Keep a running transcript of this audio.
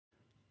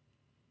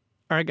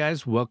All right,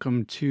 guys,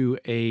 welcome to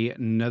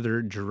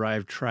another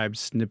DRIVETRIBE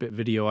Snippet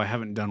video. I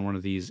haven't done one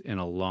of these in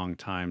a long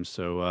time,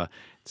 so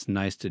it's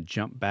nice to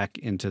jump back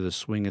into the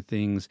swing of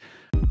things.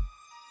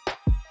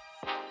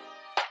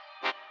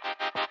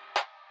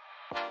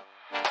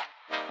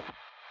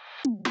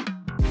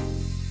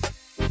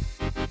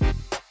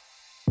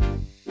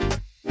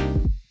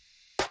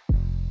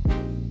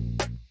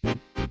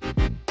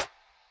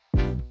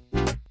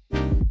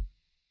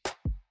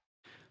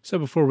 So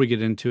before we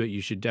get into it,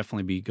 you should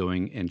definitely be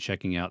going and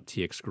checking out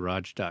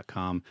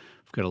txgarage.com.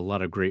 We've got a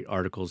lot of great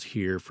articles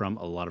here from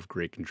a lot of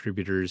great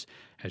contributors.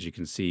 As you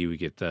can see, we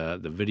get the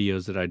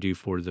videos that I do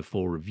for the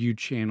full review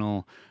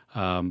channel,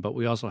 but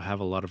we also have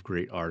a lot of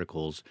great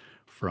articles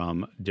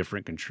from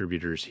different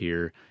contributors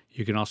here.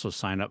 You can also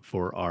sign up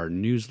for our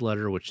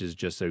newsletter, which is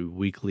just a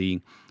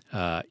weekly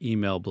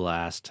email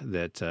blast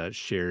that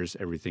shares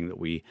everything that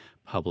we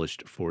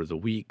published for the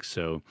week.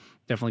 So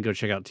definitely go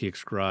check out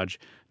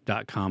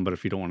txgarage.com, but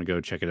if you don't want to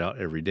go check it out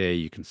every day,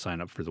 you can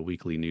sign up for the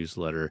weekly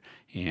newsletter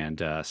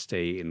and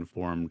stay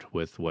informed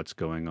with what's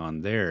going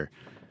on there.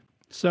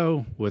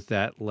 So with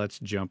that, let's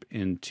jump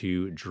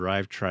into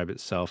DRIVETRIBE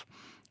itself.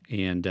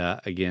 And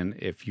again,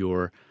 if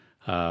you're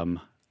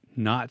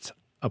not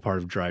a part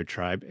of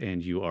DRIVETRIBE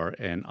and you are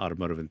an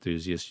automotive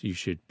enthusiast, you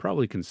should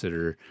probably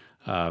consider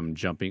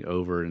jumping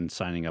over and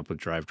signing up with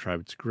DRIVETRIBE.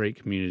 It's a great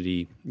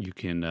community. You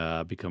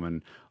can become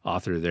an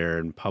author there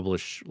and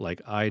publish like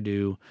I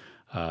do.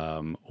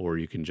 Or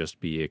you can just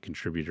be a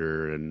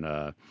contributor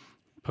and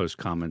post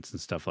comments and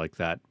stuff like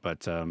that.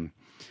 But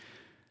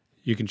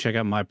you can check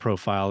out my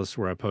profile. This is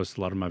where I post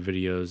a lot of my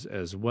videos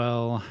as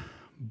well.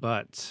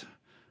 But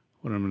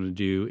what I'm going to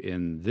do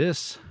in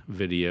this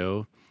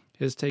video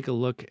is take a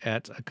look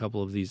at a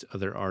couple of these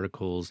other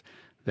articles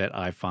that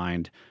I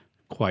find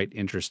quite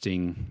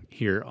interesting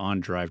here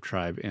on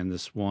DRIVETRIBE. And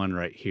this one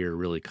right here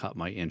really caught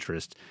my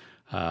interest.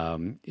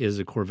 Is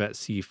a Corvette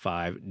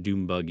C5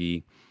 Dune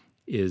Buggy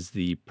is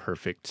the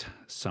perfect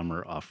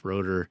summer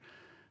off-roader.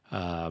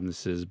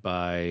 This is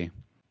by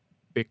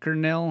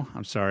Bickernell.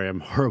 I'm sorry, I'm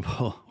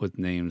horrible with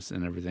names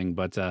and everything,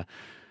 but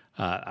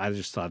I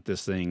just thought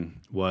this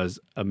thing was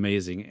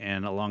amazing.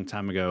 And a long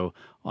time ago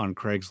on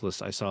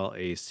Craigslist, I saw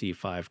a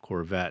C5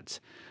 Corvette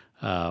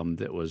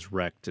that was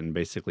wrecked and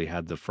basically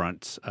had the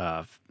front,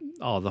 the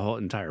whole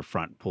entire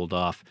front pulled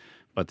off,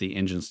 but the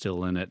engine's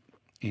still in it,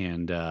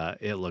 and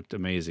it looked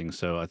amazing.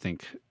 So I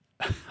think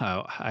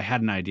I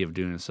had an idea of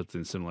doing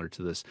something similar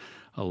to this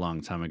a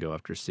long time ago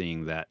after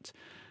seeing that.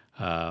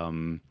 But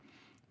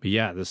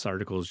yeah, this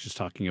article is just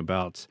talking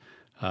about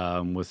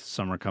with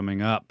summer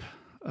coming up,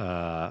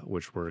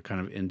 which we're kind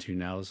of into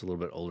now. It's a little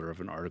bit older of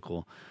an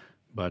article,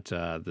 but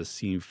the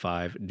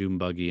C5 Dune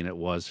Buggy, and it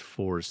was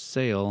for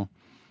sale.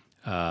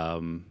 But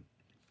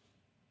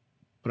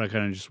I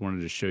kind of just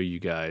wanted to show you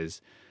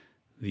guys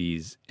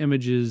these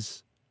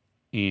images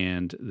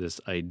and this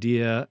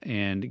idea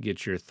and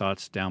get your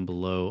thoughts down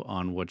below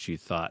on what you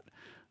thought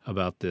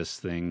about this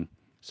thing.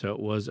 So it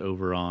was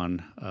over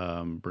on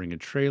Bring a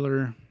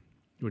Trailer,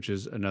 which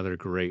is another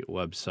great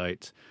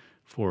website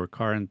for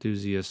car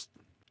enthusiasts.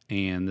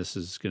 And this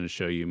is going to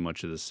show you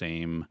much of the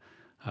same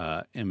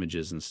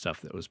images and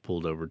stuff that was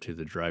pulled over to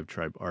the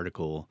DRIVETRIBE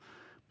article.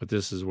 But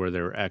this is where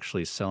they were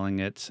actually selling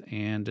it.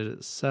 And did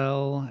it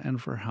sell,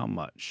 and for how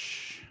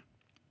much?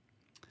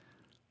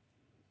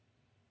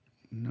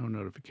 No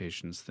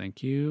notifications,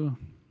 thank you.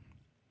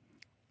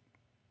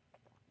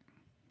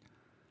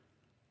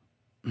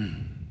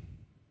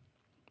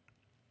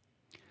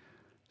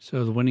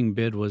 So the winning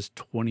bid was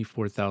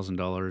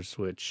 $24,000,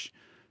 which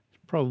is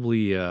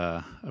probably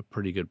a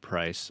pretty good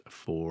price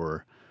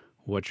for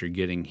what you're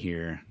getting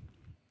here.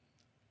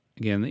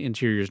 Again, the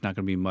interior is not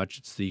going to be much.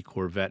 It's the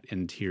Corvette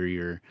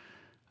interior.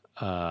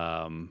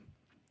 The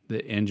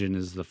engine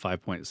is the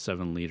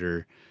 5.7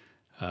 liter,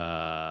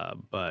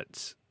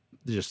 but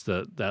just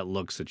that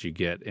looks that you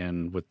get,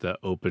 and with the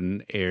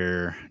open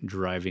air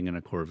driving in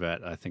a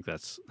Corvette, I think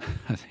that's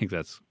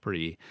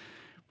pretty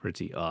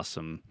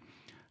awesome.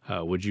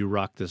 Would you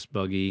rock this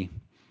buggy?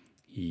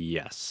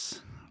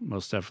 Yes,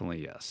 most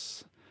definitely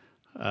yes.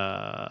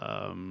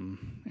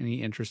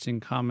 Any interesting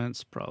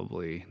comments?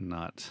 Probably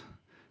not.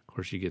 Of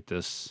course, you get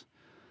this.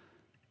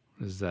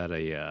 Is that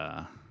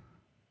a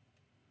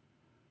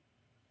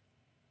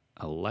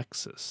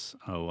Lexus?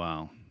 Oh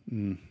wow.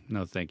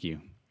 No, thank you.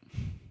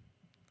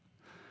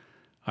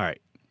 All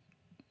right.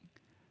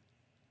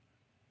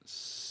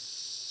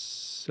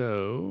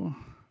 So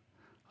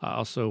I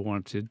also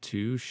wanted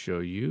to show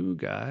you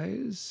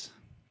guys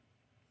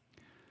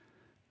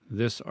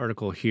this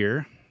article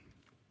here.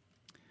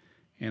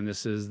 And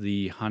this is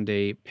the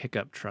Hyundai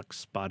pickup truck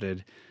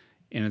spotted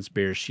in its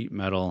bare sheet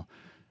metal.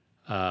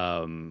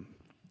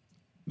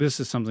 This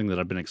is something that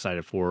I've been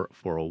excited for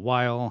a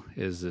while,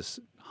 is this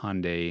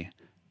Hyundai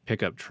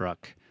pickup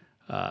truck.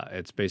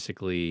 It's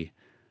basically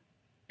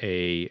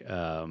a,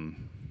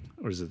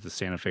 what is it, the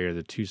Santa Fe or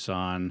the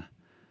Tucson?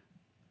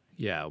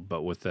 Yeah,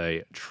 but with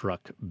a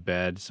truck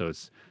bed. So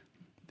it's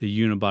the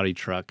unibody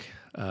truck,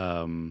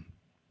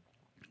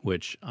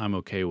 which I'm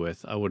okay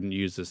with. I wouldn't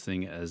use this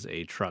thing as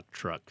a truck.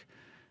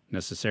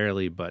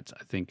 necessarily, but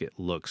I think it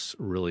looks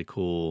really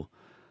cool,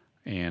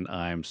 and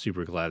I'm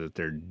super glad that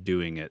they're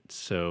doing it.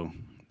 So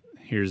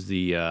here's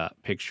the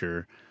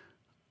picture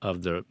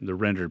of the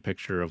rendered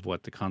picture of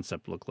what the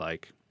concept looked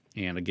like.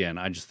 And again,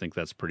 I just think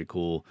that's pretty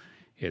cool.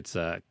 It's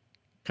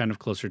kind of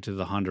closer to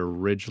the Honda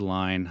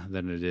Ridgeline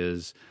than it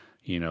is,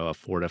 you know, a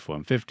Ford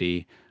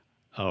F-150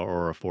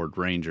 or a Ford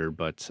Ranger.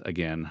 But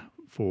again,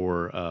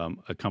 for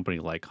a company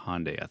like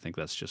Hyundai, I think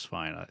that's just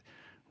fine. I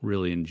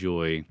really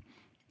enjoy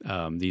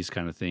these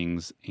kind of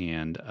things,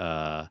 and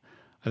I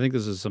think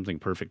this is something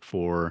perfect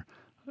for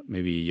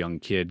maybe a young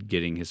kid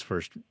getting his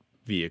first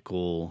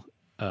vehicle,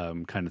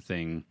 kind of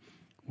thing,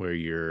 where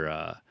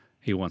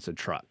he wants a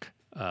truck.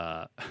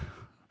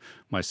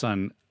 My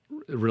son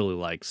really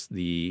likes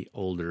the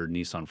older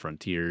Nissan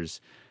Frontiers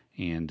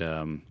and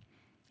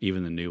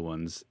even the new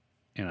ones,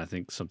 and I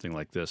think something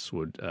like this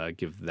would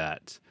give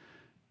that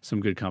some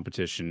good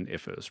competition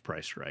if it was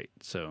priced right.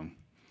 So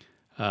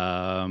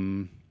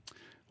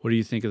what do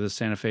you think of the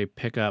Santa Fe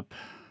pickup?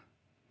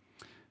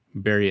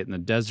 Bury it in the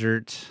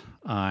desert.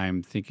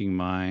 I'm taking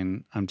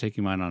mine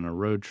on a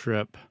road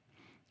trip.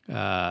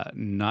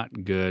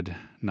 Not good,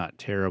 not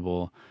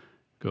terrible.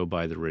 Go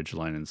buy the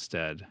Ridgeline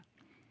instead.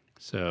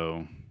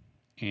 So,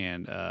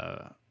 and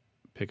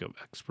pickup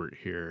expert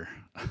here.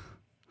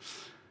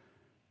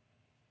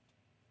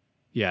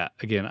 Yeah,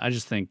 again, I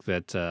just think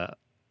that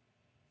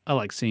I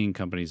like seeing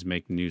companies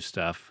make new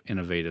stuff,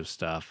 innovative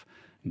stuff,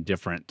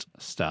 different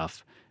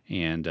stuff,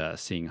 and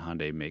seeing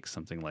Hyundai make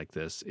something like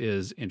this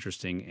is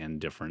interesting and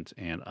different,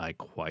 and I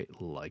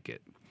quite like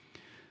it.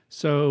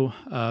 So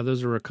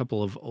those are a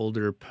couple of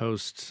older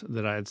posts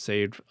that I had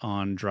saved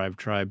on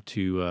DriveTribe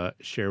to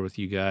share with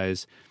you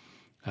guys.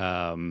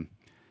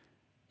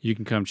 You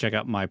can come check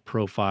out my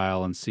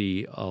profile and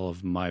see all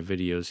of my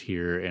videos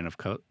here and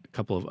a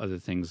couple of other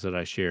things that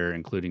I share,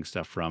 including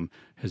stuff from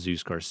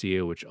Jesus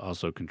Garcia, which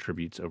also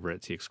contributes over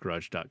at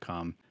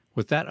txgarage.com.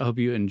 With that, I hope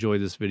you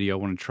enjoyed this video.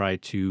 I want to try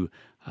to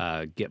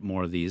get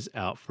more of these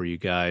out for you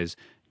guys,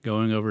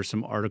 going over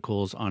some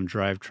articles on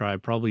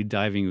DriveTribe, probably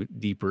diving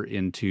deeper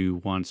into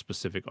one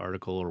specific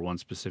article or one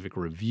specific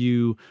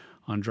review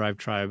on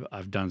DriveTribe.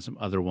 I've done some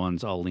other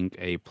ones. I'll link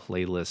a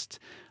playlist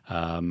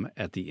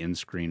at the end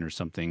screen or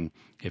something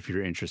if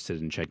you're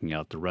interested in checking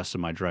out the rest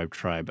of my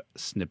DriveTribe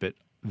snippet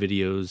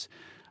videos.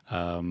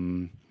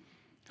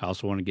 I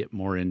also want to get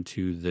more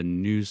into the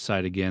news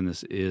side again.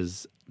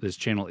 This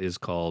channel is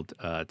called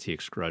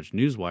TX Garage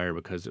Newswire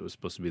because it was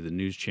supposed to be the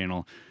news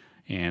channel.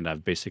 And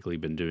I've basically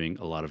been doing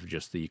a lot of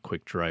just the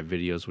quick drive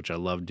videos, which I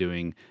love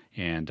doing.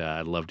 And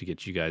I'd love to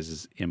get you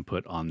guys'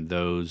 input on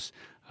those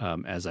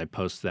as I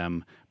post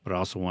them. But I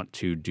also want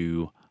to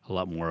do a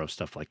lot more of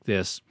stuff like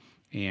this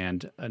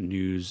and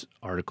news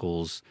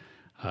articles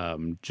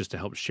just to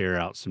help share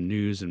out some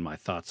news and my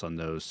thoughts on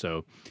those.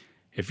 So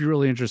if you're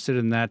really interested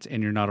in that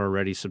and you're not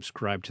already,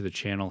 subscribe to the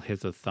channel.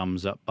 Hit the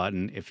thumbs up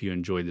button if you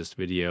enjoyed this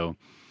video.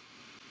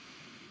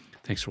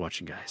 Thanks for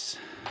watching, guys.